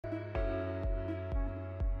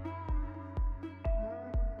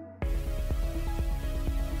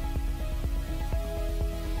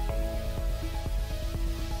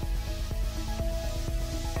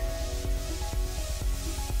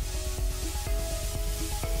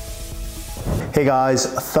Hey guys,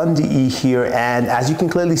 Thunder E here, and as you can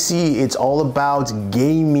clearly see, it's all about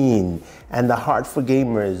gaming and the heart for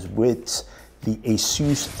gamers with the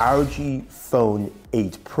Asus ROG Phone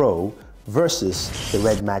 8 Pro versus the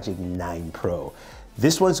Red Magic 9 Pro.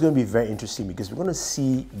 This one's going to be very interesting because we're going to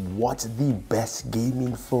see what the best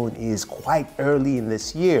gaming phone is quite early in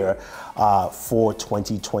this year for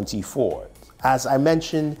 2024. As I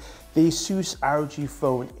mentioned, the Asus ROG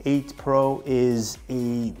Phone 8 Pro is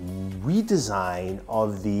a redesign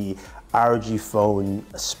of the ROG Phone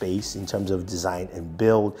space in terms of design and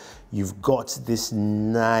build. You've got this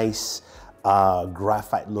nice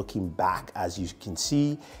graphite looking back, as you can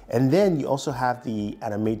see, and then you also have the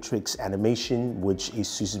animatrix animation, which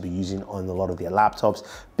Asus has been using on a lot of their laptops,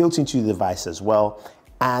 built into the device as well.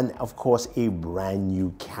 And of course, a brand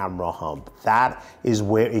new camera hump. That is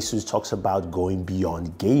where Asus talks about going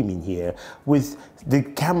beyond gaming here with the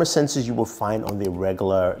camera sensors you will find on the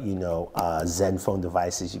regular, Zen phone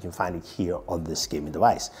devices. You can find it here on this gaming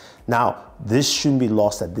device. Now, this shouldn't be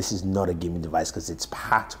lost that this is not a gaming device because it's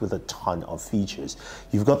packed with a ton of features.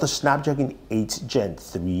 You've got the Snapdragon 8 Gen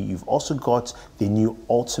 3. You've also got the new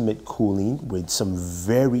ultimate cooling with some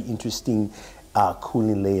very interesting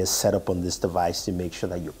cooling layers set up on this device to make sure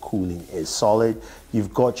that your cooling is solid.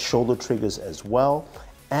 You've got shoulder triggers as well,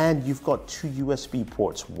 and you've got two USB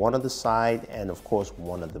ports, one on the side and of course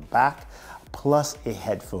one at the back, plus a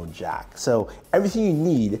headphone jack. So everything you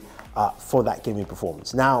need for that gaming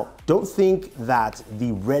performance. Now, don't think that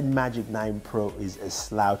the Red Magic 9 Pro is a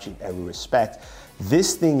slouch in every respect.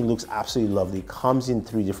 This thing looks absolutely lovely. It comes in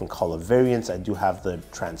 3 different color variants. I do have the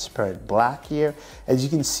transparent black here. As you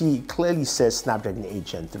can see, it clearly says Snapdragon 8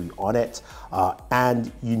 Gen 3 on it.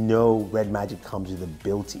 And Red Magic comes with a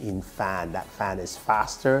built-in fan. That fan is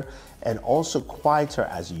faster and also quieter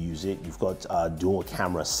as you use it. You've got a dual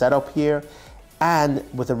camera setup here. And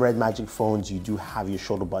with the Red Magic phones, you do have your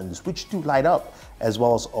shoulder buttons, which do light up, as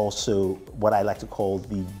well as also what I like to call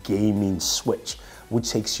the gaming switch, which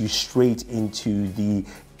takes you straight into the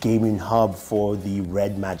gaming hub for the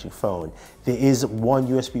Red Magic phone. There is one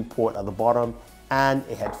USB port at the bottom and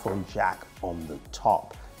a headphone jack on the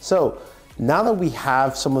top. So now that we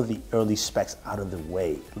have some of the early specs out of the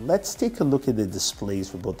way, let's take a look at the displays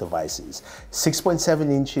for both devices. 6.7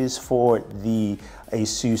 inches for the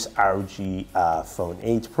Asus ROG Phone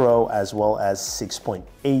 8 Pro, as well as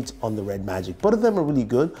 6.8 on the Red Magic. Both of them are really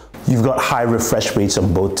good. You've got high refresh rates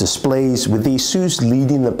on both displays, with the Asus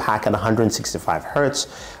leading the pack at 165 Hertz,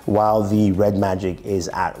 while the Red Magic is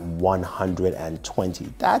at 120.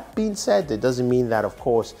 That being said, it doesn't mean that, of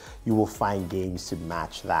course, you will find games to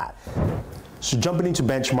match that. So jumping into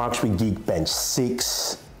benchmarks with Geekbench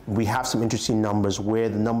 6, we have some interesting numbers where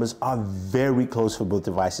the numbers are very close for both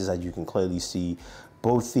devices. As you can clearly see,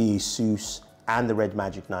 both the Asus and the Red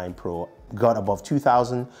Magic 9 Pro got above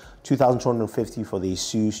 2,000, 2,250 for the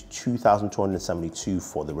Asus, 2,272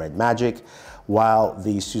 for the Red Magic, while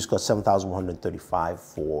the Asus got 7,135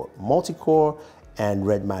 for multi-core and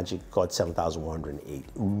Red Magic got 7,108.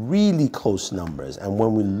 Really close numbers. And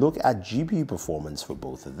when we look at GPU performance for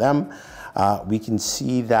both of them, we can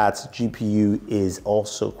see that GPU is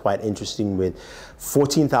also quite interesting with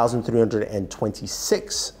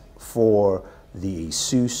 14,326 for the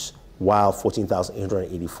Asus, while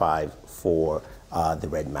 14,885 for the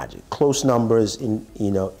Red Magic. Close numbers in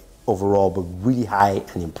overall, but really high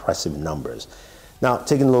and impressive numbers. Now,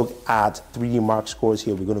 taking a look at 3D Mark scores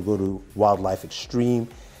here, we're going to go to Wildlife Extreme.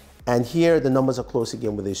 And here the numbers are close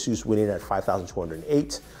again, with the Asus winning at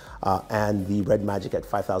 5,208 and the Red Magic at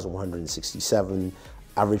 5,167.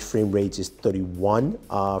 Average frame rate is 31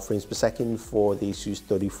 frames per second for the Asus,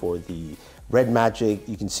 30 for the Red Magic.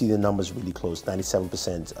 You can see the numbers really close,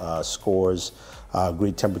 97% scores,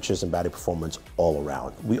 great temperatures and battery performance all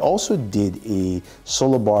around. We also did a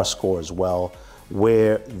solar bar score as well,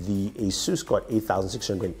 where the Asus got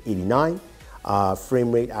 8,689,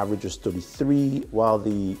 frame rate average was 33, while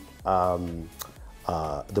the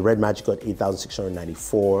Red Magic got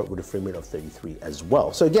 8,694 with a frame rate of 33 as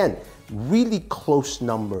well. So again, really close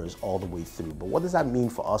numbers all the way through. But what does that mean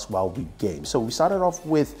for us while we game? So we started off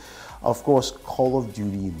with, of course, Call of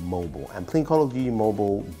Duty Mobile. And playing Call of Duty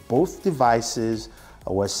Mobile, both devices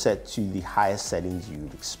were set to the highest settings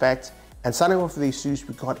you'd expect. And starting off with the Asus,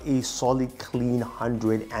 we got a solid clean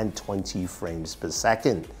 120 frames per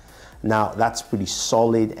second. Now, that's pretty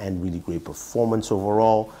solid and really great performance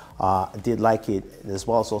overall. I did like it, as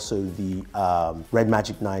well as also the Red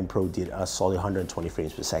Magic 9 Pro did a solid 120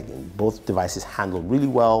 frames per second. Both devices handled really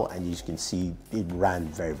well, and you can see it ran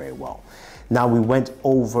very, very well. Now we went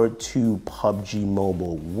over to PUBG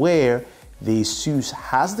Mobile, where The Asus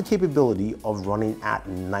has the capability of running at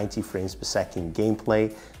 90 frames per second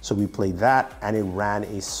gameplay. So we played that and it ran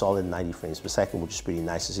a solid 90 frames per second, which is pretty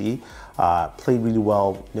nice to see. Played really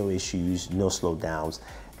well, no issues, no slowdowns.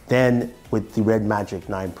 Then with the Red Magic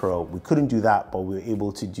 9 Pro, we couldn't do that, but we were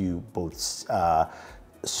able to do both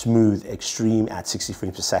smooth extreme at 60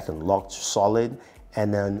 frames per second, locked solid,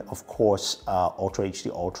 and then of course Ultra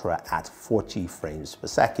HD Ultra at 40 frames per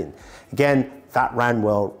second. Again, that ran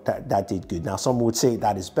well, that did good. Now some would say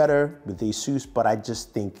that is better with the Asus, but I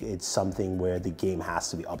just think it's something where the game has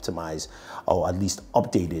to be optimized or at least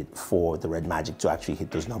updated for the Red Magic to actually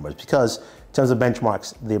hit those numbers, because in terms of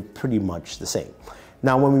benchmarks, they're pretty much the same.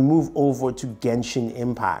 Now, when we move over to Genshin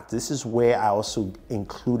Impact, this is where I also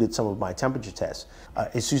included some of my temperature tests.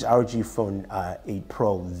 Asus ROG Phone 8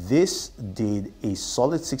 Pro, this did a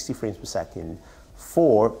solid 60 frames per second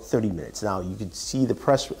for 30 minutes. Now, you could see the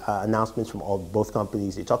press announcements from both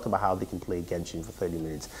companies. They talked about how they can play Genshin for 30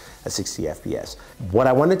 minutes at 60 FPS. What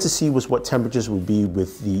I wanted to see was what temperatures would be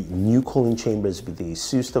with the new cooling chambers with the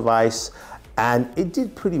Asus device. And it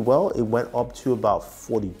did pretty well. It went up to about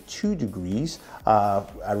 42 degrees at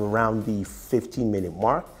around the 15-minute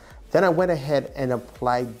mark. Then I went ahead and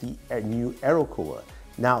applied the new aero cooler.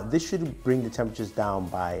 Now, this should bring the temperatures down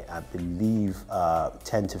by, I believe,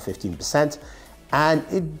 10 to 15%. And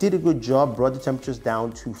it did a good job, brought the temperatures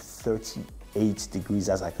down to 38 degrees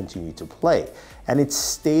as I continued to play. And it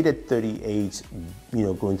stayed at 38,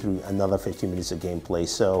 going through another 15 minutes of gameplay.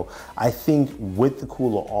 So I think with the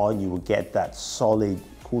cooler on, you will get that solid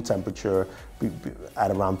cool temperature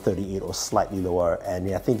at around 38 or slightly lower.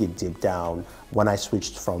 And I think it dipped down when I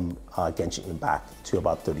switched from Genshin Impact to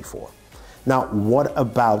about 34. Now, what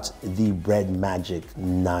about the Red Magic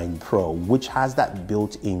 9 Pro, which has that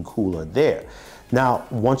built-in cooler there? Now,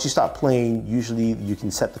 once you start playing, usually you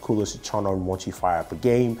can set the coolers to turn on once you fire up a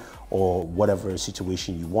game or whatever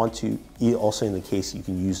situation you want to. Also in the case, you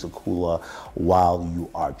can use the cooler while you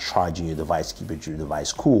are charging your device, keep your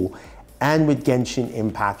device cool. And with Genshin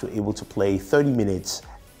Impact, you're able to play 30 minutes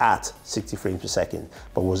at 60 frames per second.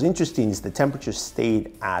 But what's interesting is the temperature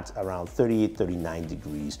stayed at around 38, 39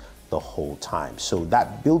 degrees the whole time. So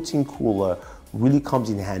that built-in cooler really comes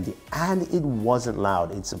in handy, and it wasn't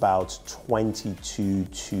loud. It's about 22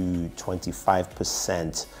 to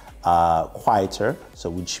 25% quieter, so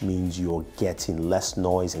which means you're getting less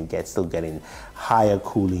noise and still getting higher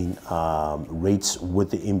cooling rates with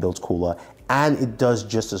the inbuilt cooler, and it does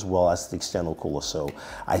just as well as the external cooler. So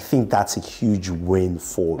I think that's a huge win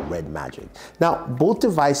for Red Magic. Now, both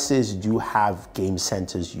devices do have game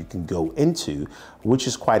centers you can go into, which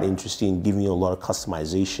is quite interesting, giving you a lot of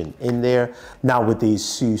customization in there. Now with the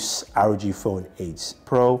Asus ROG Phone 8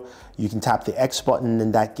 Pro, you can tap the X button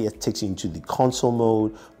and that takes you into the console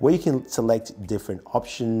mode where you can select different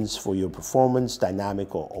options for your performance,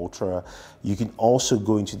 dynamic or ultra. You can also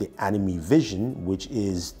go into the Anime Vision, which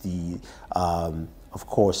is the of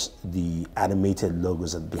course, the animated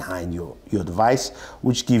logos behind your device,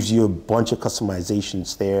 which gives you a bunch of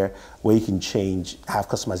customizations there where you can have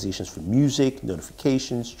customizations for music,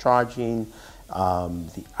 notifications, charging,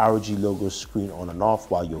 the ROG logo screen on and off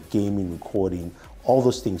while you're gaming, recording, all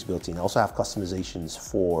those things built in. Also have customizations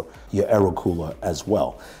for your aero cooler as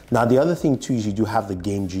well. Now, the other thing too is you do have the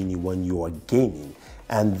Game Genie when you are gaming.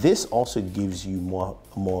 And this also gives you more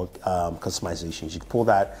customizations. You can pull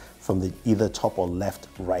that from the either top or left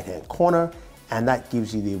right-hand corner, and that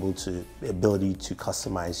gives you the ability to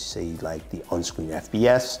customize, say, like the on-screen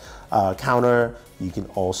FPS counter. You can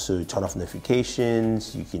also turn off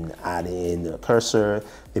notifications. You can add in a cursor.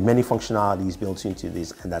 There are many functionalities built into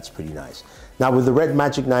this, and that's pretty nice. Now, with the Red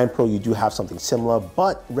Magic 9 Pro, you do have something similar,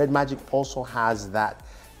 but Red Magic also has that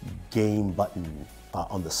game button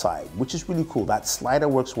on the side, which is really cool. That slider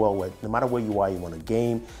works well with no matter where you are, you want a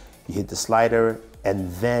game, you hit the slider, and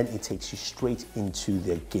then it takes you straight into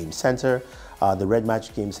the game center. The Red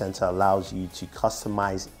Magic Game Center allows you to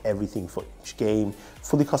customize everything for each game,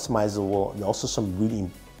 fully customizable, and also some really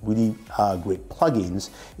great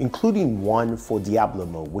plugins, including one for Diablo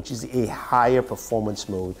mode, which is a higher performance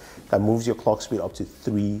mode that moves your clock speed up to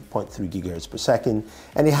 3.3 gigahertz per second.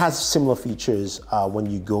 And it has similar features when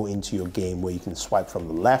you go into your game where you can swipe from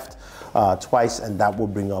the left twice, and that will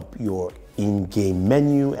bring up your in-game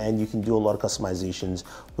menu, and you can do a lot of customizations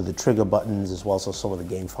with the trigger buttons as well as some of the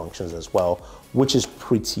game functions as well, which is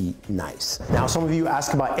pretty nice. Now, some of you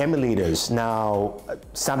ask about emulators. Now,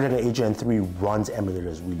 Snapdragon 8 Gen 3 runs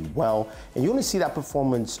emulators really well, and you only see that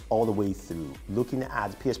performance all the way through. Looking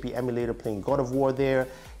at PSP emulator playing God of War there,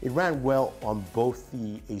 it ran well on both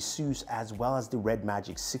the Asus as well as the Red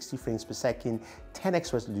Magic, 60 frames per second,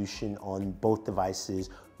 10x resolution on both devices,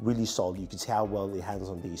 really solid. You can see how well it handles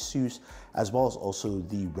on the Asus, as well as also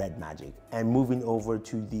the Red Magic. And moving over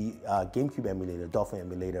to the GameCube emulator, Dolphin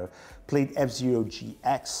emulator, played F-Zero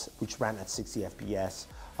GX, which ran at 60 FPS,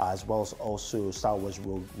 as well as also Star Wars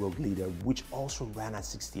Rogue Leader, which also ran at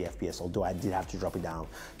 60 FPS, although I did have to drop it down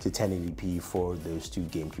to 1080p for those two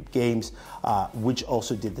GameCube games, which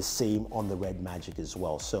also did the same on the Red Magic as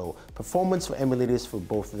well. So performance for emulators for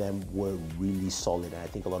both of them were really solid, and I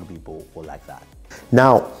think a lot of people will like that.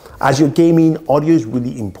 Now, as you're gaming, audio is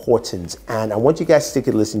really important, and I want you guys to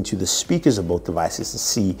take a listen to the speakers of both devices to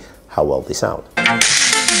see how well they sound.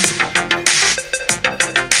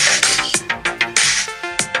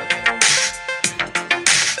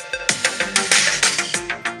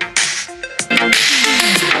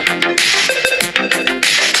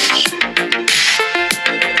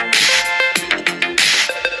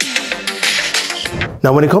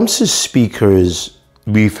 Now, when it comes to speakers,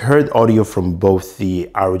 we've heard audio from both the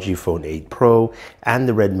ROG Phone 8 Pro and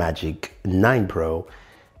the Red Magic 9 Pro,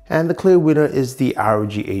 and the clear winner is the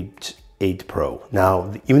ROG 8 Pro.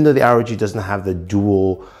 Now, even though the ROG doesn't have the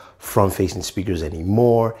dual front-facing speakers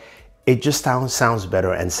anymore, it just sounds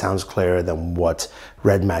better and sounds clearer than what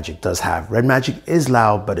Red Magic does have. Red Magic is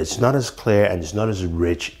loud, but it's not as clear and it's not as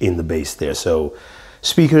rich in the bass there. So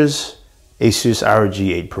speakers, Asus ROG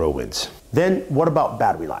 8 Pro wins. Then what about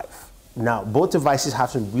battery life? Now, both devices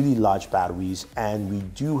have some really large batteries, and we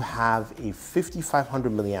do have a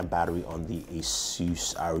 5500 milliamp battery on the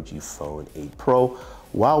Asus ROG Phone 8 Pro,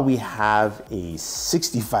 while we have a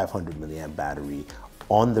 6500 milliamp battery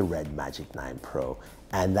on the Red Magic 9 Pro.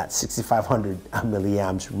 And that 6500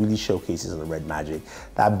 milliamps really showcases on the Red Magic.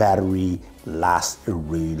 That battery lasts a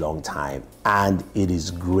really long time, and it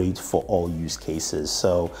is great for all use cases.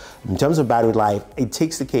 So in terms of battery life, it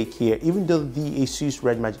takes the cake here, even though the Asus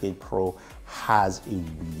Red Magic 8 Pro has a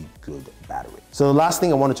really good battery. So the last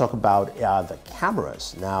thing I want to talk about are the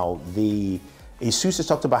cameras. Now, the Asus has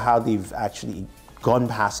talked about how they've actually gone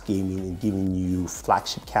past gaming and giving you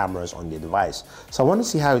flagship cameras on your device. So I want to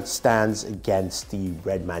see how it stands against the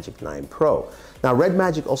Red Magic 9 Pro. Now, Red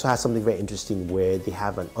Magic also has something very interesting where they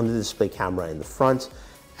have an under-display camera in the front.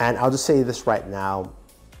 And I'll just say this right now,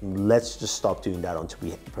 let's just stop doing that until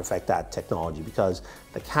we perfect that technology, because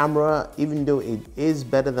the camera, even though it is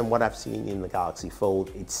better than what I've seen in the Galaxy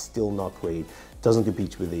Fold, it's still not great. It doesn't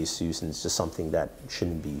compete with the Asus, and it's just something that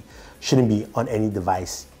shouldn't be on any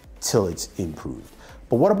device till it's improved.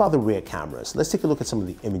 But what about the rear cameras? Let's take a look at some of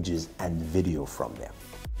the images and video from them.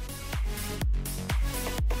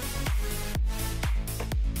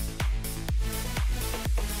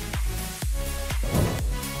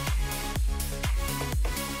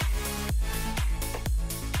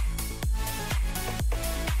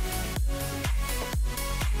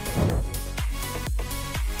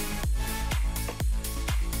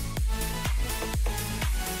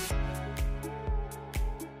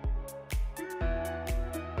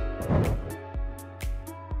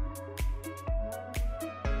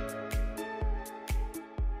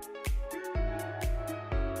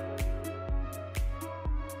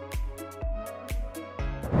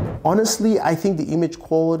 Honestly, I think the image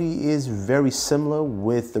quality is very similar,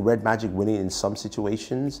 with the Red Magic winning in some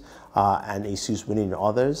situations and Asus winning in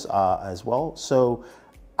others as well. So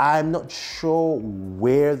I'm not sure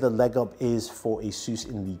where the leg up is for Asus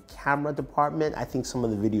in the camera department. I think some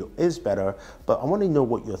of the video is better, but I want to know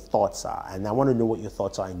what your thoughts are. And I want to know what your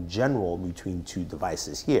thoughts are in general between two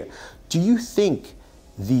devices here. Do you think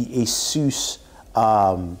the Asus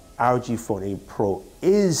ROG Phone 8 Pro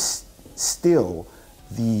is still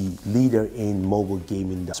the leader in mobile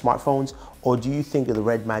gaming smartphones, or do you think that the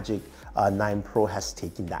Red Magic 9 Pro has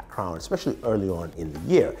taken that crown, especially early on in the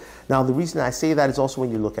year? Now, the reason I say that is also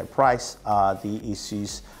when you look at price. The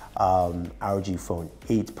Asus ROG Phone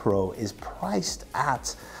 8 Pro is priced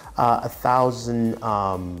at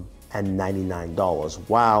 $1,099,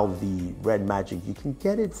 while the Red Magic, you can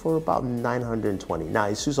get it for about $920. Now,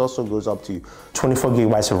 Asus also goes up to 24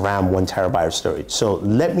 gigabytes of RAM, 1 terabyte of storage. So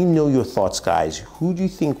let me know your thoughts, guys. Who do you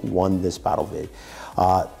think won this battle vid?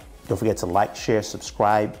 Don't forget to like, share,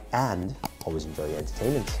 subscribe, and always enjoy your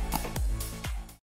entertainment.